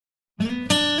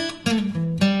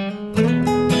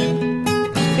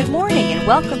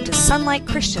Welcome to Sunlight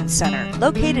Christian Center,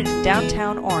 located in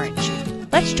downtown Orange.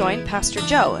 Let's join Pastor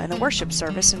Joe in the worship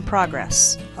service in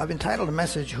progress. I've entitled the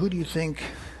message, Who Do You Think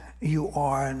You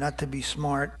Are? Not to be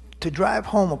smart. To drive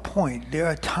home a point, there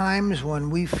are times when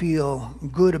we feel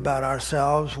good about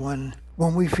ourselves, when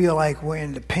we feel like we're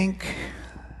in the pink,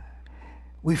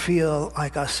 we feel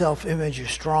like our self-image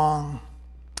is strong,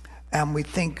 and we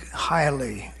think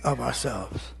highly of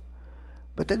ourselves.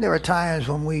 But then there are times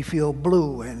when we feel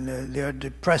blue, and there are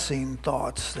depressing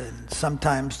thoughts, and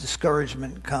sometimes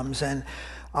discouragement comes, and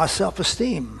our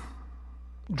self-esteem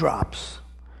drops.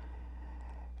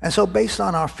 And so based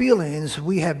on our feelings,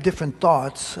 we have different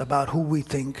thoughts about who we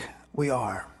think we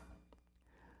are.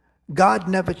 God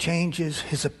never changes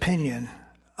his opinion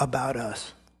about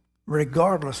us,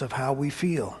 regardless of how we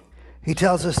feel. He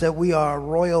tells us that we are a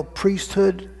royal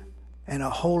priesthood and a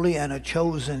holy and a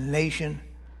chosen nation.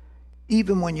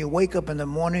 Even when you wake up in the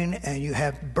morning and you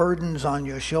have burdens on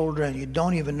your shoulder and you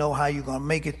don't even know how you're going to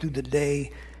make it through the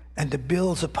day, and the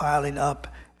bills are piling up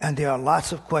and there are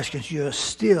lots of questions, you're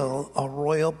still a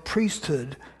royal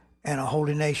priesthood and a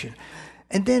holy nation.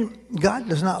 And then God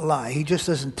does not lie. He just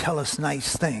doesn't tell us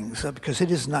nice things because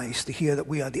it is nice to hear that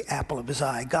we are the apple of his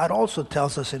eye. God also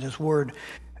tells us in his word,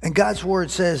 and God's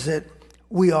word says that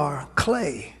we are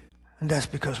clay, and that's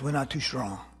because we're not too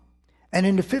strong. And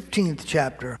in the 15th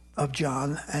chapter of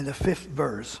John and the 5th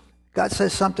verse, God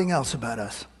says something else about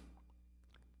us.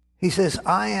 He says,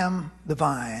 I am the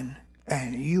vine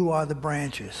and you are the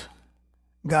branches.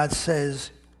 God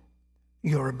says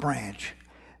you're a branch.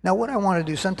 Now what I want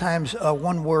to do, sometimes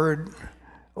one word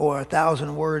or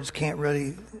 1,000 words can't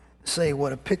really say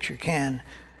what a picture can.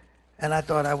 And I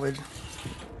thought I would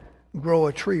grow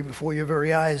a tree before your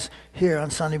very eyes here on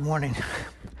Sunday morning.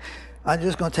 I'm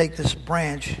just going to take this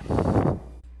branch,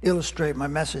 illustrate my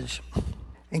message.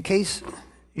 In case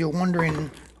you're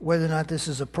wondering whether or not this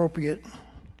is appropriate,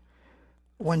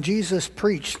 when Jesus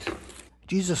preached,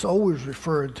 Jesus always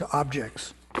referred to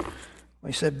objects.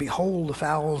 He said, behold the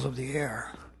fowls of the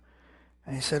air.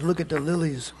 And he said, look at the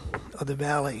lilies of the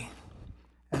valley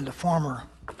and the farmer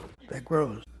that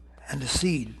grows and the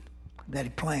seed that he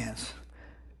plants.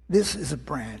 This is a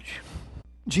branch.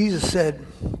 Jesus said,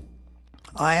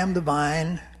 I am the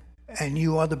vine and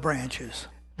you are the branches.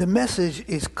 The message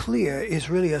is clear. It's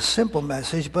really a simple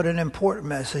message, but an important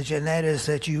message, and that is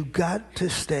that you've got to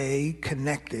stay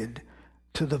connected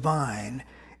to the vine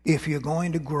if you're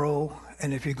going to grow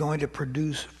and if you're going to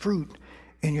produce fruit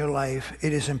in your life.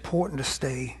 It is important to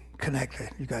stay connected.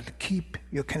 You've got to keep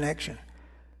your connection.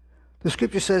 The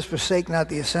scripture says, forsake not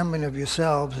the assembling of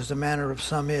yourselves as the manner of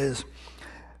some is,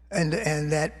 and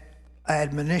that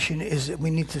admonition is that we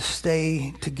need to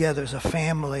stay together as a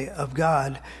family of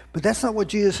God. But that's not what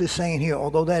Jesus is saying here,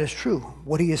 although that is true.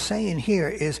 What he is saying here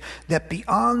is that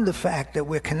beyond the fact that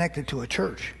we're connected to a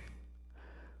church,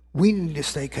 we need to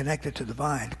stay connected to the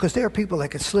vine, because there are people that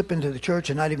could slip into the church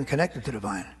and not even connected to the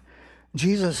vine.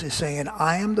 Jesus is saying,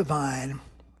 I am the vine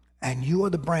and you are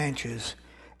the branches,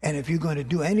 and if you're going to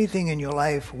do anything in your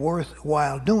life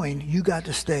worthwhile doing, you got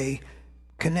to stay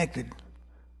connected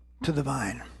to the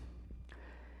vine.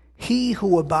 He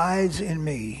who abides in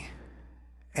me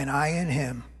and I in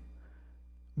him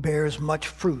bears much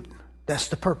fruit. That's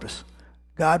the purpose.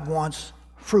 God wants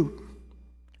fruit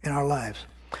in our lives.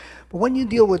 But when you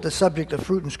deal with the subject of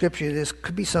fruit in Scripture, there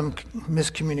could be some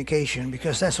miscommunication,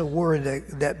 because that's a word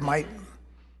that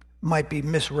might be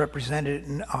misrepresented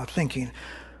in our thinking.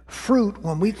 Fruit,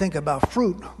 when we think about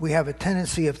fruit, we have a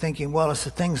tendency of thinking, well, it's the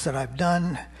things that I've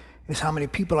done, it's how many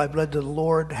people I've led to the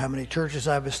Lord, how many churches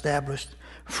I've established.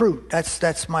 Fruit,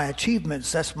 that's my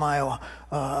achievements, that's my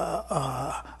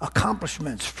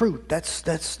accomplishments. Fruit,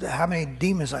 that's how many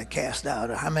demons I cast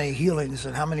out, or how many healings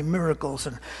and how many miracles.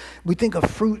 And we think of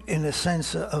fruit in the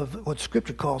sense of what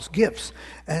Scripture calls gifts,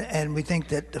 and we think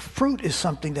that the fruit is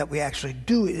something that we actually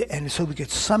do, and so we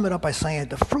could sum it up by saying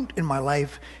the fruit in my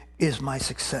life is my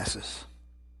successes.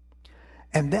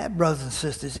 And that, brothers and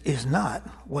sisters, is not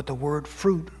what the word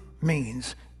fruit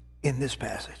means in this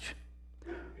passage.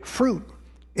 Fruit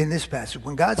in this passage,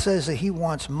 when God says that he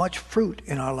wants much fruit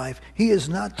in our life, he is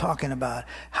not talking about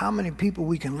how many people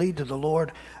we can lead to the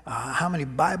Lord, how many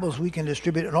Bibles we can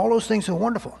distribute, and all those things are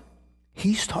wonderful.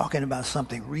 He's talking about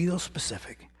something real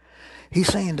specific. He's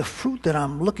saying the fruit that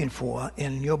I'm looking for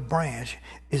in your branch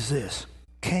is this.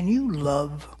 Can you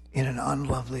love in an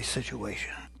unlovely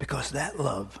situation? Because that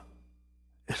love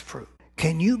is fruit.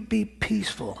 Can you be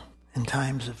peaceful in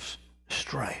times of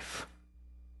strife?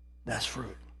 That's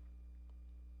fruit.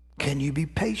 Can you be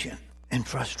patient in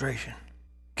frustration?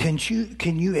 Can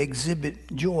you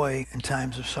exhibit joy in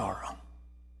times of sorrow?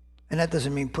 And that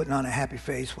doesn't mean putting on a happy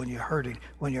face when you're hurting.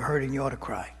 When you're hurting, you ought to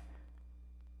cry.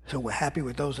 So we're happy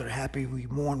with those that are happy. We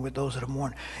mourn with those that are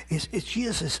mourn. It's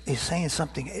Jesus is saying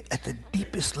something at the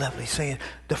deepest level. He's saying,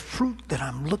 the fruit that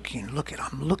I'm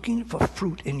looking for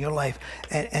fruit in your life.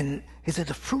 And he said,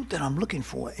 the fruit that I'm looking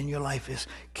for in your life is,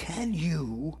 can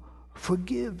you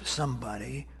forgive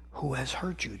somebody who has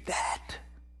hurt you? That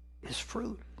is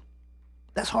fruit.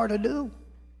 That's hard to do.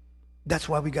 That's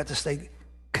why we got to stay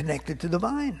connected to the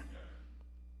vine,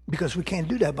 because we can't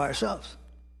do that by ourselves.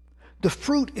 The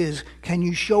fruit is, can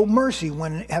you show mercy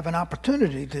when you have an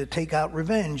opportunity to take out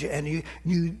revenge and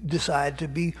you decide to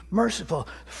be merciful?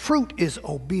 Fruit is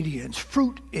obedience.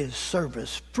 Fruit is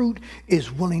service. Fruit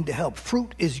is willing to help.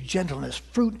 Fruit is gentleness.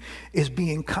 Fruit is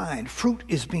being kind. Fruit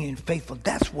is being faithful.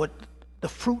 That's what the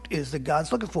fruit is that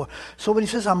God's looking for. So when he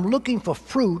says, I'm looking for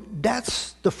fruit,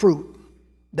 that's the fruit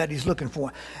that he's looking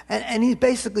for. And he's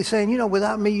basically saying,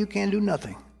 without me, you can't do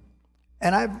nothing.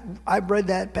 And I've read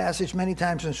that passage many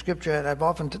times in Scripture, and I've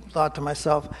often thought to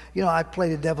myself, I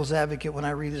play the devil's advocate when I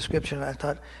read the Scripture, and I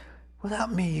thought,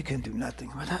 without me, you can do nothing.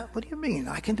 What do you mean?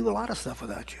 I can do a lot of stuff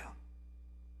without you.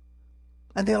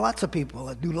 And there are lots of people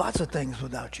that do lots of things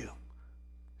without you.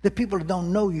 There are people that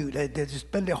don't know you, that just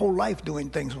spend their whole life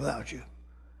doing things without you.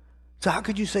 So how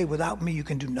could you say, without me, you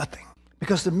can do nothing?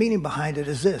 Because the meaning behind it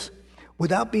is this: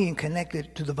 without being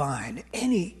connected to the vine,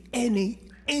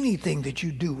 anything that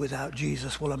you do without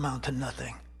Jesus will amount to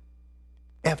nothing.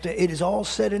 After it is all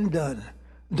said and done,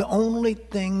 the only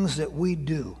things that we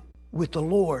do with the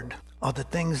Lord are the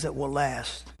things that will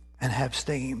last and have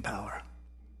staying power.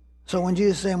 So when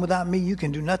Jesus is saying, without me, you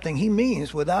can do nothing, he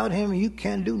means without him, you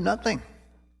can do nothing.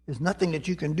 There's nothing that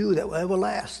you can do that will ever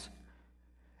last.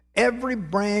 Every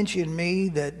branch in me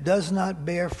that does not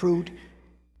bear fruit,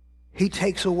 he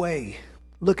takes away.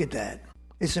 Look at that.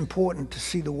 It's important to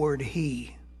see the word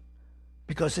he,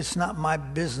 because it's not my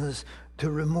business to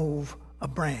remove a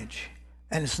branch,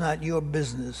 and it's not your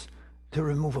business to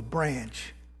remove a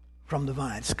branch from the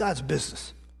vine. It's God's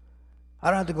business. I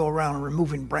don't have to go around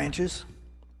removing branches.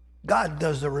 God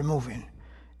does the removing.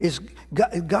 It's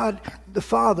God, the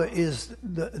Father is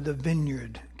the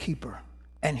vineyard keeper,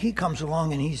 and he comes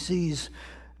along and he sees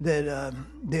that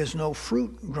there's no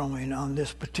fruit growing on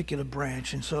this particular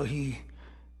branch, and so he,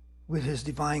 with his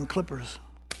divine clippers,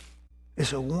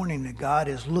 it's a warning that God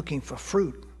is looking for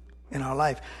fruit in our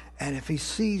life. And if he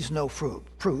sees no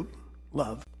fruit,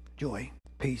 love, joy,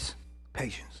 peace,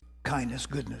 patience, kindness,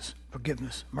 goodness,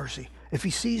 forgiveness, mercy. If he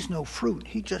sees no fruit,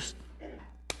 he just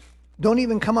don't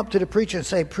even come up to the preacher and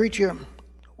say, preacher,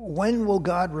 when will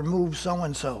God remove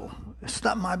so-and-so? It's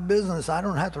not my business. I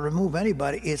don't have to remove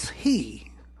anybody. It's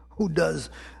he who does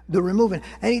the removing.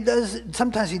 And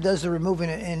sometimes he does the removing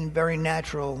in very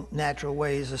natural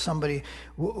ways. Somebody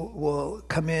will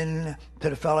come in to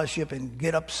the fellowship and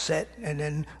get upset and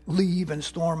then leave and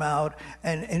storm out.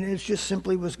 And it just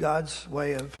simply was God's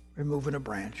way of removing a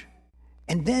branch.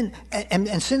 And then,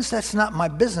 and since that's not my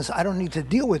business, I don't need to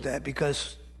deal with that,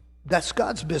 because that's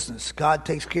God's business. God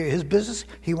takes care of his business.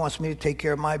 He wants me to take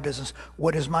care of my business.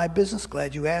 What is my business?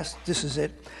 Glad you asked. This is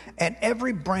it. And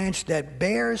every branch that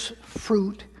bears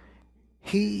fruit,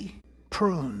 he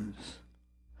prunes.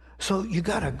 So you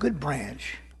got a good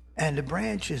branch, and the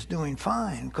branch is doing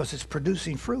fine because it's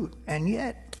producing fruit. And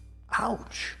yet,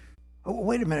 ouch. Oh,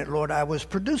 wait a minute, Lord, I was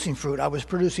producing fruit. I was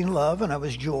producing love, and I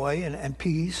was joy and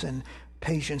peace and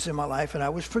patience in my life, and I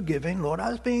was forgiving. Lord, I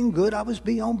was being good. I was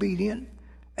being obedient.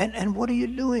 And what are you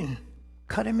doing?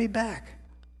 Cutting me back.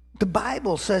 The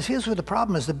Bible says, here's what the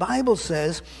problem is. The Bible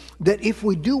says that if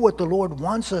we do what the Lord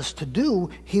wants us to do,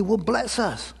 he will bless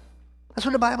us. That's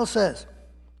what the Bible says.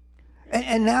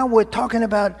 And now we're talking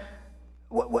about,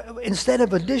 instead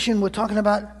of addition, we're talking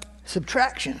about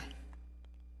subtraction.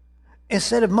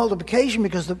 Instead of multiplication,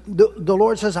 because the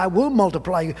Lord says, I will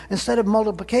multiply you. Instead of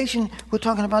multiplication, we're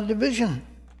talking about division.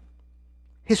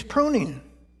 His pruning.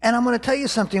 And I'm going to tell you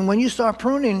something. When you start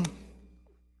pruning,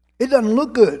 it doesn't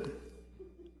look good.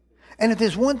 And if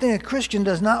there's one thing a Christian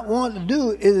does not want to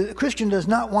do, a Christian does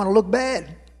not want to look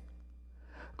bad.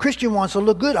 Christian wants to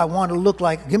look good. I want to look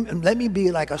like, let me be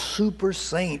like a super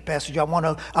saint, Pastor Joe.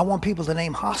 I want people to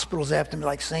name hospitals after me,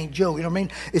 like St. Joe. You know what I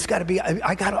mean? It's got to be,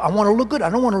 I want to look good.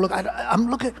 I don't want to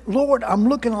look, Lord, I'm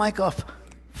looking like a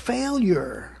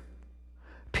failure.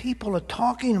 People are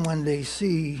talking when they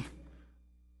see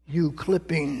you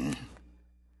clipping,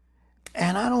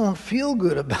 and I don't feel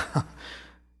good about.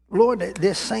 Lord,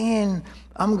 they're saying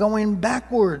I'm going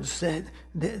backwards.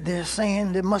 They're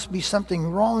saying there must be something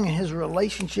wrong in his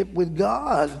relationship with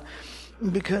God,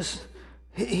 because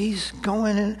He's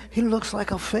going and he looks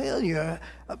like a failure.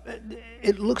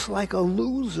 It looks like a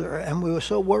loser. And we were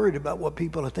so worried about what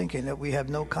people are thinking that we have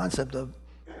no concept of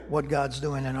what God's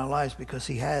doing in our lives, because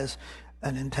he has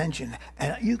an intention.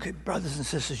 And you could, brothers and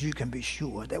sisters, you can be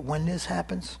sure that when this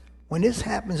happens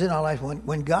in our life,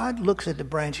 when God looks at the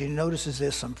branch, he notices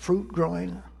there's some fruit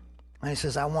growing, and he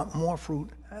says, I want more fruit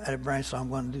at a branch, so I'm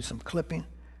going to do some clipping.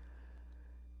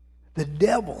 The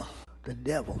devil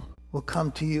will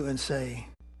come to you and say,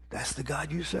 that's the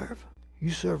God you serve?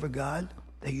 You serve a God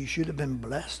that you should have been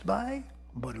blessed by,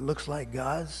 but it looks like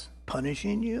God's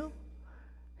punishing you?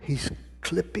 He's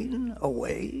clipping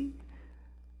away,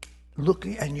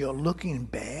 and you're looking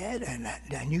bad,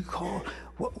 and you call,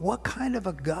 what kind of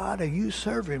a God are you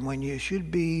serving when you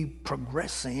should be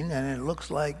progressing and it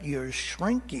looks like you're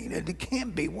shrinking? It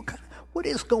can't be. What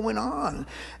is going on?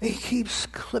 He keeps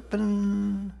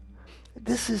clipping.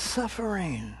 This is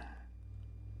suffering.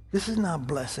 This is not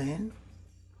blessing.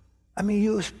 I mean,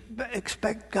 you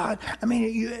expect God. I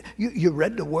mean, you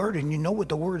read the word and you know what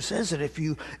the word says, that if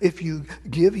you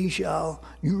give, you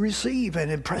receive,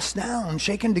 and then pressed down,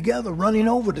 shaken together, running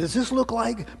over. Does this look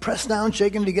like pressed down,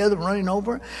 shaken together, running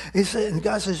over? He said, and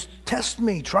God says, test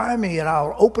me, try me, and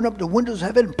I'll open up the windows of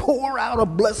heaven and pour out a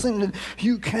blessing that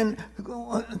you can.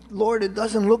 Lord, it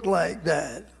doesn't look like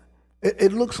that.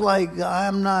 It looks like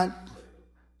I'm not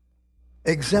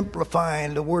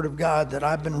exemplifying the word of God that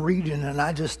I've been reading, and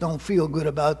I just don't feel good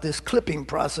about this clipping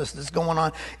process that's going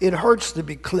on. It hurts to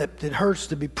be clipped. It hurts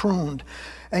to be pruned.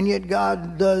 And yet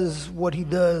God does what he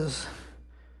does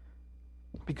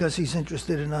because he's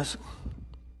interested in us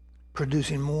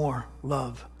producing more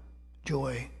love,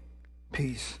 joy,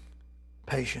 peace,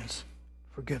 patience,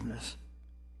 forgiveness,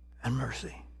 and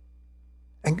mercy.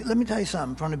 And let me tell you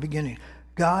something from the beginning.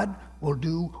 God will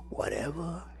do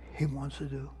whatever he wants to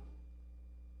do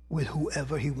with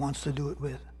whoever he wants to do it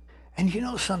with. And you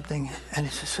know something, and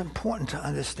it's just important to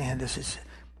understand this, is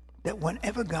that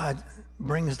whenever God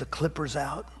brings the clippers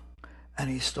out and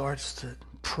he starts to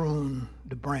prune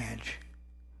the branch,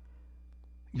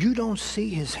 you don't see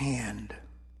his hand.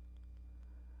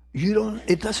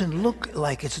 It doesn't look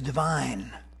like it's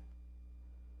divine.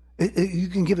 You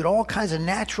can give it all kinds of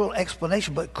natural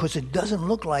explanation, but because it doesn't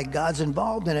look like God's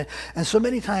involved in it. And so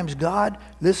many times God,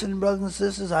 listen, brothers and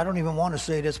sisters, I don't even want to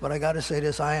say this, but I got to say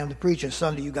this. I am the preacher.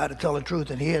 Sunday, you got to tell the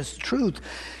truth, and here's the truth.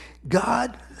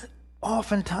 God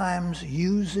oftentimes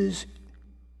uses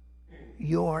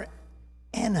your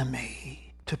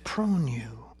enemy to prune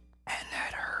you, and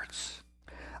that hurts.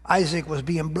 Isaac was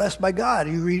being blessed by God.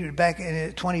 You read it back in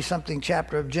a 20-something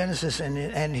chapter of Genesis,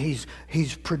 and he's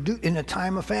in a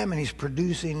time of famine, he's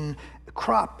producing a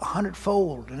crop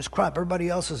 100-fold, and his crop, everybody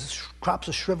else's crops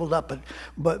are shriveled up,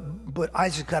 but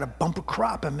Isaac got a bumper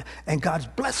crop, and God's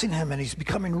blessing him, and he's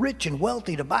becoming rich and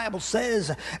wealthy, the Bible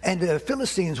says. And the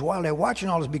Philistines, while they're watching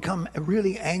all this, become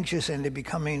really anxious, and they're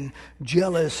becoming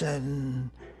jealous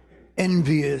and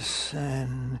envious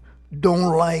and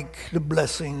don't like the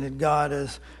blessing that God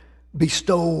has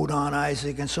bestowed on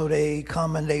Isaac. And so they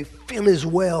come and they fill his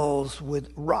wells with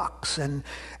rocks, and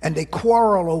they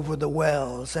quarrel over the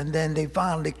wells, and then they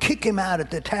finally kick him out of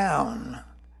the town.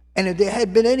 And if there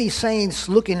had been any saints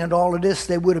looking at all of this,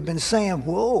 they would have been saying,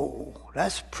 whoa,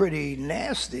 that's pretty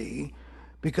nasty,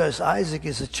 because Isaac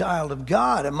is a child of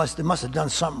God. It must have done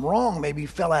something wrong. Maybe he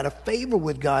fell out of favor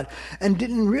with God and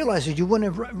didn't realize it. You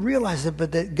wouldn't have realized it,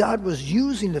 but that God was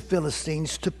using the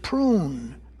Philistines to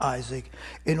prune Isaac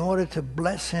in order to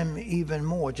bless him even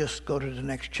more. Just go to the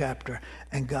next chapter,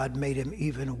 and God made him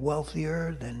even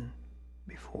wealthier than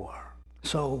before.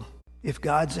 So if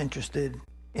God's interested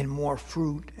in more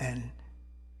fruit and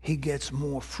he gets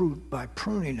more fruit by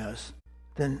pruning us,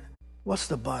 then what's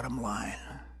the bottom line?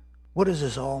 What does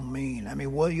this all mean? I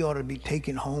mean, what you ought to be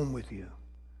taking home with you?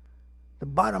 The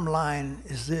bottom line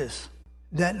is this,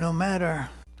 that no matter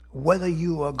whether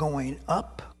you are going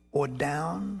up or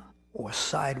down or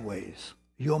sideways,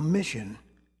 your mission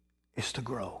is to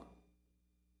grow.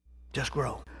 Just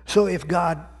grow. So if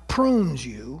God prunes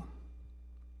you,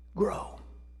 grow.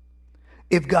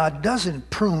 If God doesn't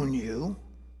prune you,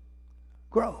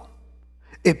 grow.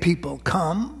 If people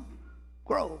come,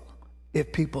 grow.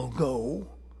 If people go,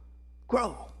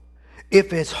 grow.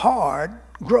 If it's hard,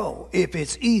 grow. If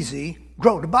it's easy,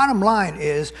 grow. The bottom line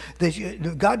is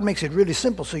that God makes it really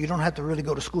simple, so you don't have to really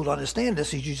go to school to understand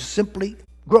this. You just simply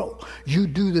grow. You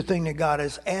do the thing that God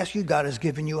has asked you. God has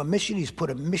given you a mission. He's put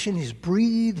a mission. He's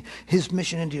breathed his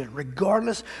mission into you.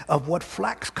 Regardless of what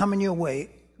flack's coming your way,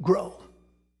 grow.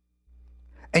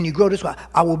 And you grow this way.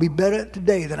 I will be better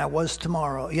today than I was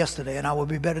yesterday, and I will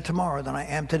be better tomorrow than I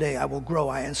am today. I will grow.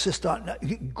 I insist on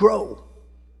grow.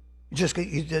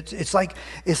 It's like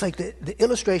the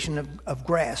illustration of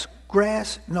grass.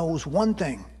 Grass knows one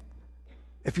thing.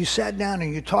 If you sat down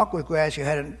and you talked with grass, you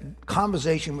had a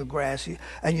conversation with grass,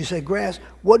 and you say, grass,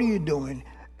 what are you doing?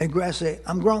 And grass say,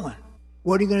 I'm growing.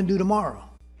 What are you going to do tomorrow?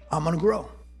 I'm going to grow.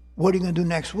 What are you going to do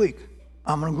next week?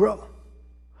 I'm going to grow.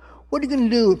 What are you going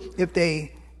to do if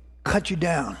they cut you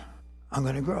down? I'm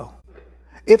going to grow.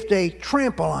 If they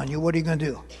trample on you, what are you going to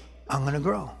do? I'm going to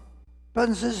grow.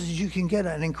 Brothers and sisters, you can get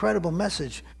an incredible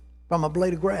message from a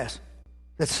blade of grass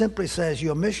that simply says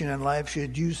your mission in life,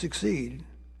 should you succeed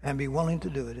and be willing to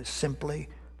do it, is simply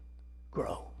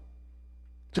grow.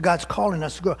 So God's calling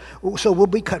us to grow. So we'll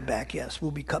be cut back, yes.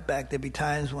 We'll be cut back. There'll be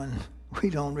times when we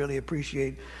don't really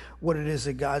appreciate what it is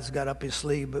that God's got up his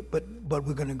sleeve, but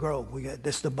we're going to grow.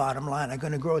 That's the bottom line. I'm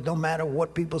going to grow. It don't matter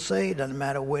what people say. It doesn't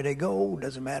matter where they go. It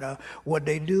doesn't matter what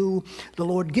they do. The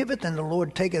Lord giveth and the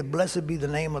Lord taketh. Blessed be the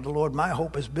name of the Lord. My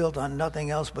hope is built on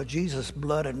nothing else but Jesus'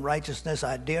 blood and righteousness.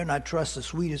 I dare not trust the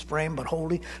sweetest frame, but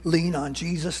wholly lean on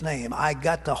Jesus' name. I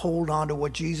got to hold on to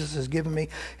what Jesus has given me.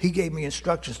 He gave me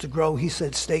instructions to grow. He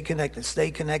said, stay connected, stay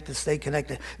connected, stay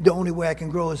connected. The only way I can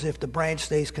grow is if the branch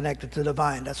stays connected to the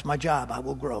vine. That's my job. I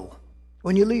will grow.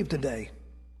 When you leave today,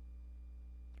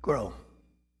 grow.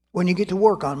 When you get to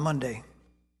work on Monday,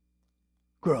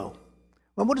 grow.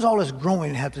 Well, what does all this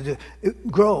growing have to do?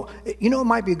 Grow. You know, it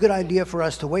might be a good idea for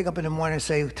us to wake up in the morning and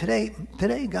say,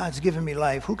 today God's given me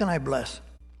life. Who can I bless?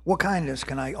 What kindness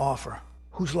can I offer?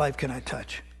 Whose life can I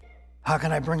touch? How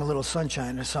can I bring a little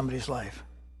sunshine to somebody's life?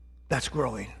 That's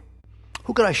growing.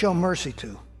 Who can I show mercy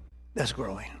to? That's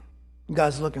growing.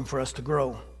 God's looking for us to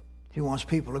grow. He wants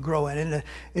people to grow. And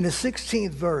in the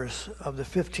 16th verse of the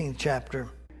 15th chapter,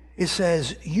 it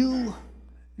says, you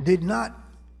did not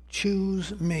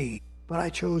choose me, but I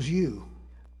chose you.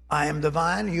 I am the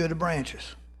vine, and you're the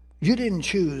branches. You didn't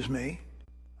choose me.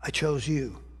 I chose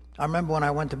you. I remember when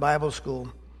I went to Bible school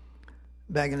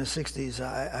back in the 60s,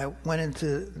 I went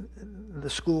into the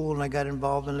school and I got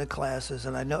involved in the classes,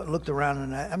 and I looked around,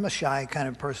 and I'm a shy kind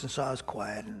of person, so I was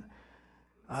quiet. And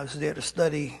I was there to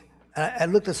study. And I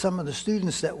looked at some of the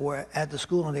students that were at the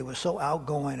school, and they were so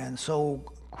outgoing and so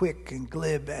quick and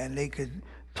glib, and they could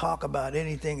talk about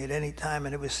anything at any time,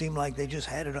 and it would seem like they just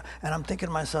had it. And I'm thinking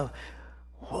to myself,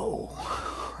 whoa,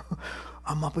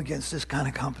 I'm up against this kind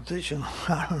of competition.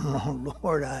 I don't know,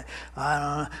 Lord, I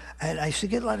don't know. And I used to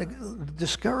get a lot of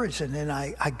discouraged, and then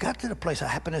I got to the place, I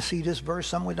happened to see this verse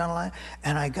somewhere down the line,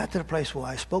 and I got to the place where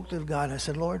I spoke to God, and I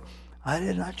said, Lord, I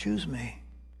did not choose me.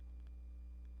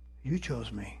 You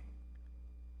chose me.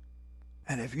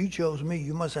 And if you chose me,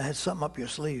 you must have had something up your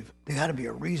sleeve. There got to be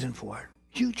a reason for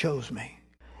it. You chose me.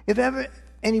 If ever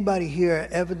anybody here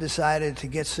ever decided to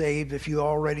get saved, if you're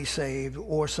already saved,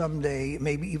 or someday,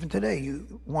 maybe even today,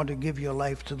 you want to give your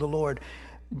life to the Lord,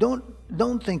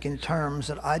 don't think in terms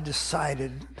that I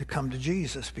decided to come to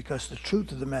Jesus, because the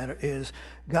truth of the matter is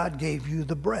God gave you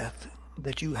the breath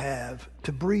that you have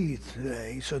to breathe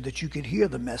today so that you could hear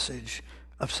the message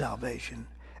of salvation.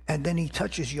 And then he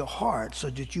touches your heart so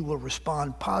that you will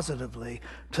respond positively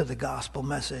to the gospel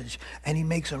message. And he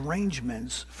makes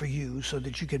arrangements for you so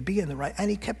that you could be in the right. And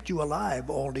he kept you alive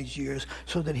all these years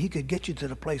so that he could get you to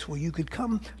the place where you could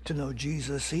come to know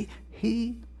Jesus. See,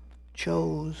 he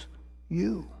chose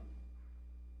you.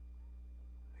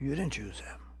 You didn't choose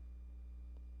him.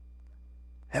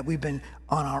 Had we been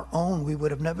on our own, we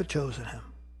would have never chosen him.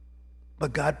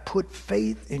 But God put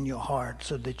faith in your heart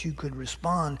so that you could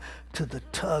respond to the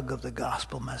tug of the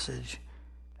gospel message.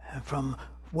 And from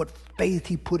what faith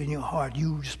he put in your heart,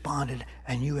 you responded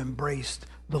and you embraced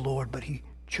the Lord. But he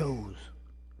chose.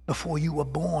 Before you were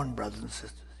born, brothers and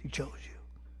sisters, he chose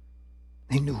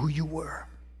you. He knew who you were.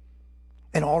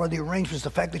 And all of the arrangements, the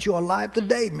fact that you're alive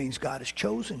today means God has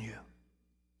chosen you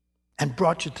and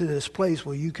brought you to this place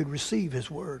where you could receive his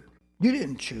word. You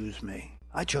didn't choose me.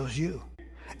 I chose you.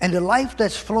 And the life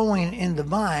that's flowing in the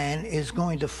vine is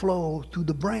going to flow through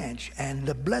the branch. And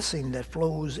the blessing that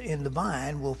flows in the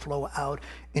vine will flow out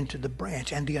into the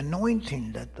branch. And the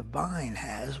anointing that the vine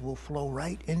has will flow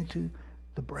right into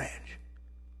the branch.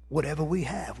 Whatever we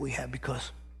have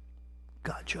because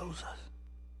God chose us.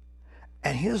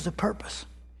 And here's the purpose.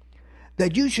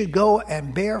 That you should go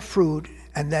and bear fruit,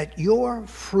 and that your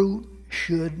fruit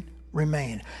should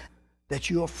remain. That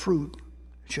your fruit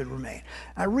should remain.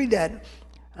 I read that,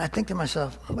 and I think to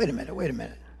myself, wait a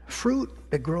minute. Fruit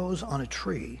that grows on a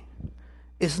tree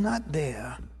is not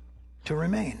there to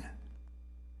remain.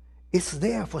 It's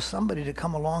there for somebody to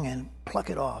come along and pluck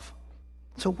it off.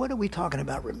 So what are we talking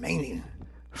about remaining?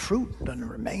 Fruit doesn't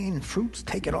remain. Fruit's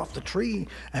taken off the tree,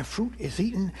 and fruit is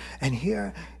eaten. And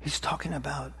here he's talking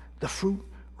about the fruit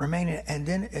remaining. And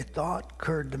then a thought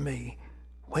occurred to me,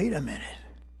 wait a minute.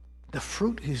 The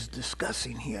fruit he's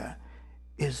discussing here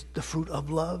is the fruit of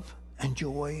love and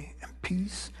joy and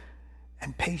peace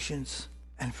and patience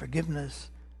and forgiveness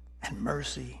and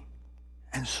mercy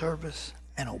and service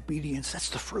and obedience. That's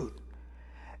the fruit.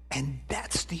 And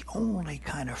that's the only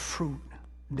kind of fruit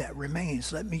that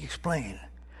remains. Let me explain.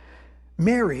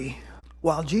 Mary,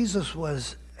 while Jesus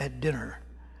was at dinner,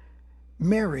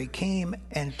 Mary came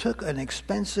and took an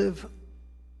expensive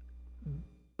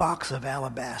box of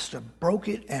alabaster, broke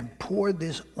it, and poured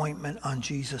this ointment on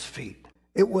Jesus' feet.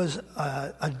 It was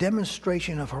a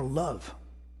demonstration of her love.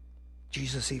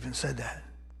 Jesus even said that.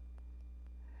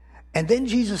 And then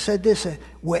Jesus said this,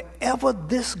 wherever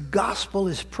this gospel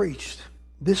is preached,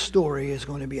 this story is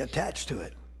going to be attached to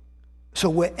it. So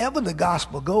wherever the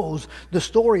gospel goes, the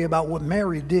story about what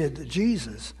Mary did to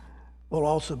Jesus will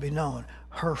also be known.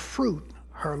 Her fruit,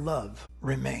 her love,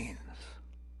 remains.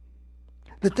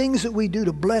 The things that we do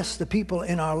to bless the people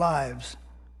in our lives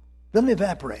doesn't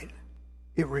evaporate.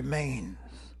 It remains.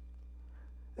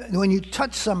 When you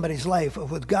touch somebody's life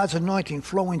with God's anointing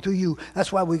flowing through you,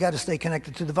 that's why we got to stay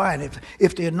connected to the vine.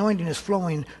 If the anointing is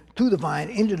flowing through the vine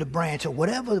into the branch, or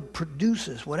whatever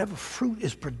produces, whatever fruit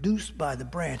is produced by the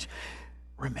branch,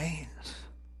 remains,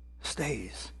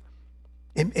 stays.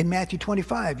 In Matthew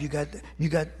 25, you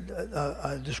got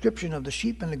a description of the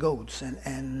sheep and the goats,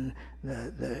 and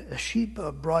the sheep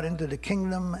are brought into the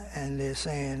kingdom, and they're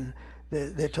saying,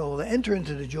 they're told, enter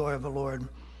into the joy of the Lord.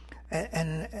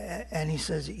 And he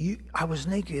says, I was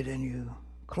naked and you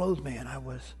clothed me, and I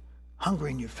was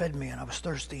hungry and you fed me, and I was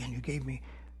thirsty and you gave me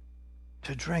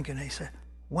to drink. And they said,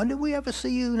 when did we ever see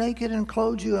you naked and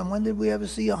clothed you? And when did we ever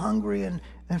see you hungry and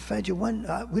fed you?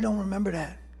 We don't remember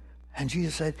that. And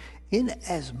Jesus said, in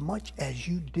as much as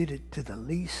you did it to the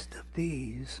least of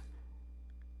these,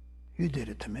 you did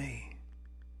it to me.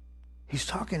 He's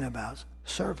talking about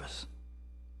service.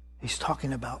 He's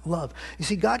talking about love. You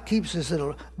see, God keeps this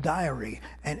little diary,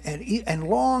 and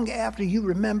long after you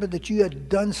remember that you had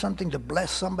done something to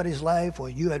bless somebody's life, or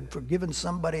you had forgiven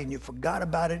somebody and you forgot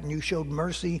about it, and you showed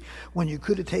mercy when you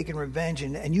could have taken revenge,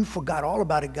 and you forgot all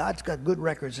about it, God's got good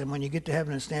records. And when you get to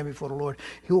heaven and stand before the Lord,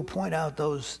 he will point out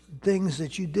those things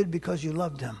that you did because you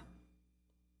loved him.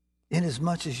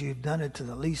 Inasmuch as you've done it to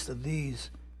the least of these,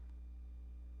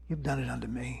 you've done it unto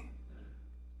me.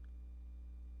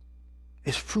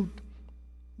 It's fruit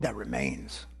that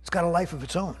remains. It's got a life of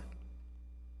its own.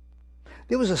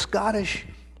 There was a Scottish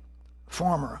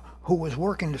farmer who was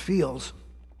working the fields.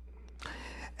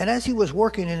 And as he was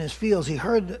working in his fields, he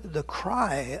heard the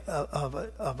cry of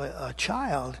a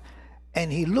child.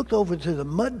 And he looked over to the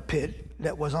mud pit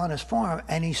that was on his farm,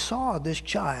 and he saw this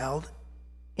child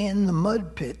in the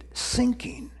mud pit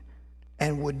sinking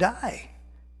and would die.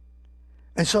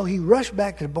 And so he rushed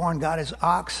back to the barn, got his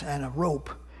ox and a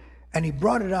rope, and he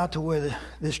brought it out to where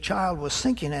this child was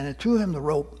sinking, and it threw him the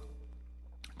rope,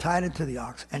 tied it to the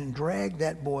ox, and dragged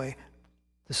that boy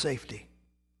to safety.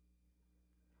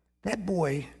 That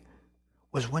boy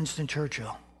was Winston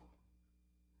Churchill.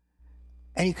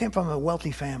 And he came from a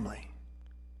wealthy family.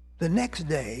 The next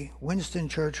day, Winston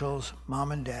Churchill's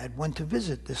mom and dad went to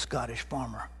visit this Scottish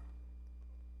farmer.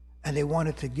 And they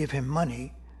wanted to give him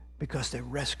money because they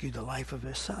rescued the life of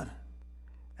his son.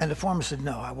 And the farmer said,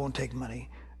 no, I won't take money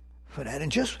for that.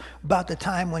 And just about the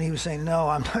time when he was saying, no,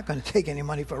 I'm not going to take any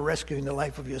money for rescuing the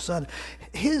life of your son,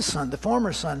 his son, the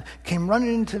farmer's son, came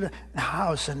running into the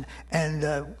house, and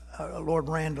Lord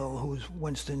Randall, who's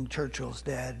Winston Churchill's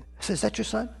dad, said, is that your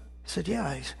son? He said,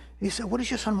 yeah. He said, what does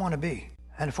your son want to be?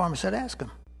 And the farmer said, ask him.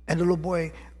 And the little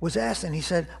boy was asked, and he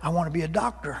said, I want to be a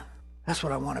doctor. That's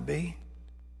what I want to be.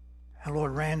 And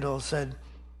Lord Randall said,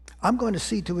 I'm going to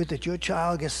see to it that your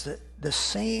child gets the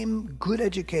same good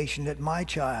education that my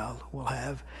child will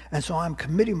have, and so I'm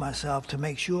committing myself to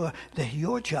make sure that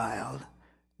your child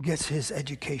gets his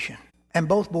education. And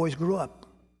both boys grew up.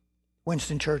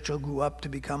 Winston Churchill grew up to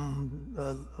become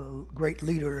a great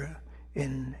leader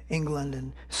in England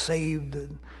and saved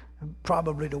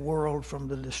probably the world from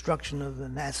the destruction of the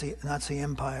Nazi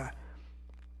Empire.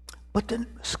 But the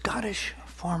Scottish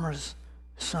farmer's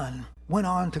son went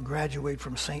on to graduate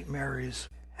from St. Mary's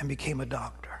and became a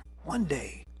doctor. One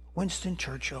day, Winston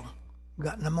Churchill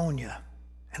got pneumonia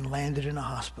and landed in a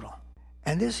hospital.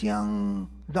 And this young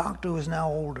doctor, who was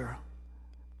now older,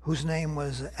 whose name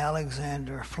was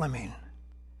Alexander Fleming,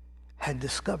 had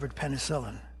discovered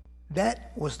penicillin.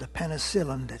 That was the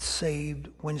penicillin that saved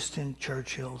Winston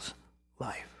Churchill's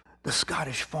life. The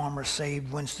Scottish farmer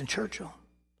saved Winston Churchill.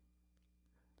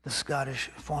 The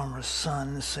Scottish farmer's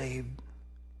son saved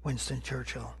Winston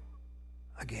Churchill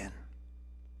again.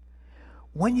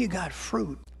 When you got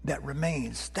fruit that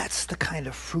remains. That's the kind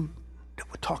of fruit that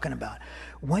we're talking about.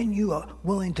 When you are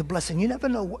willing to bless, and you never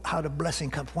know how the blessing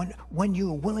comes. When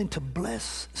you are willing to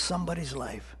bless somebody's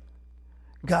life,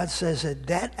 God says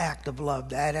that act of love,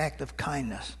 that act of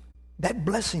kindness, that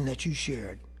blessing that you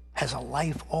shared has a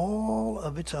life all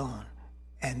of its own,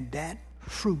 and that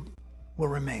fruit will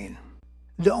remain.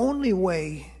 The only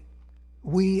way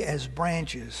we as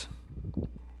branches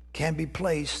can be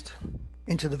placed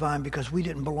into the vine, because we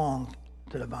didn't belong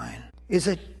to the vine, is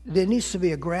that there needs to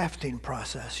be a grafting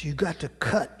process. You got to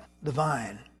cut the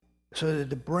vine so that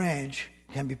the branch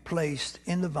can be placed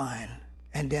in the vine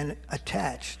and then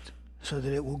attached so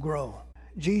that it will grow.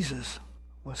 Jesus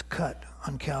was cut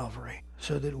on Calvary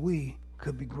so that we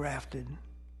could be grafted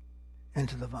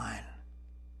into the vine.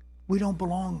 We don't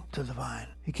belong to the vine.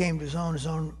 He came to his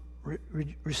own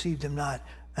received him not,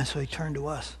 and so he turned to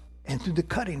us. And through the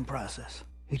cutting process,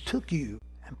 he took you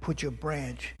and put your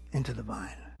branch into the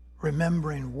vine,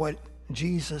 remembering what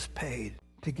Jesus paid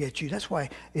to get you. That's why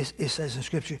it says in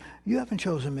Scripture, you haven't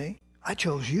chosen me, I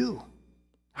chose you.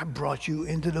 I brought you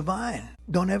into the vine.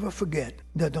 Don't ever forget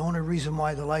that the only reason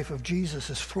why the life of Jesus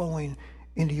is flowing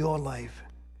into your life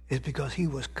is because he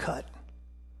was cut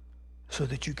so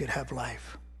that you could have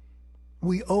life.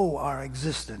 We owe our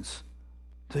existence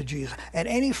to Jesus. And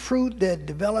any fruit that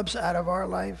develops out of our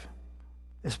life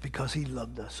is because he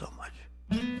loved us so much.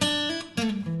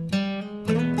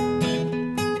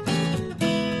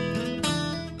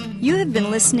 You have been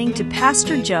listening to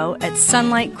Pastor Joe at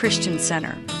Sunlight Christian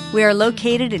Center. We are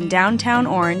located in downtown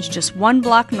Orange, just 1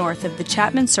 block north of the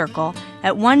Chapman Circle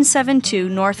at 172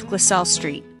 North Gliselle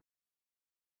Street.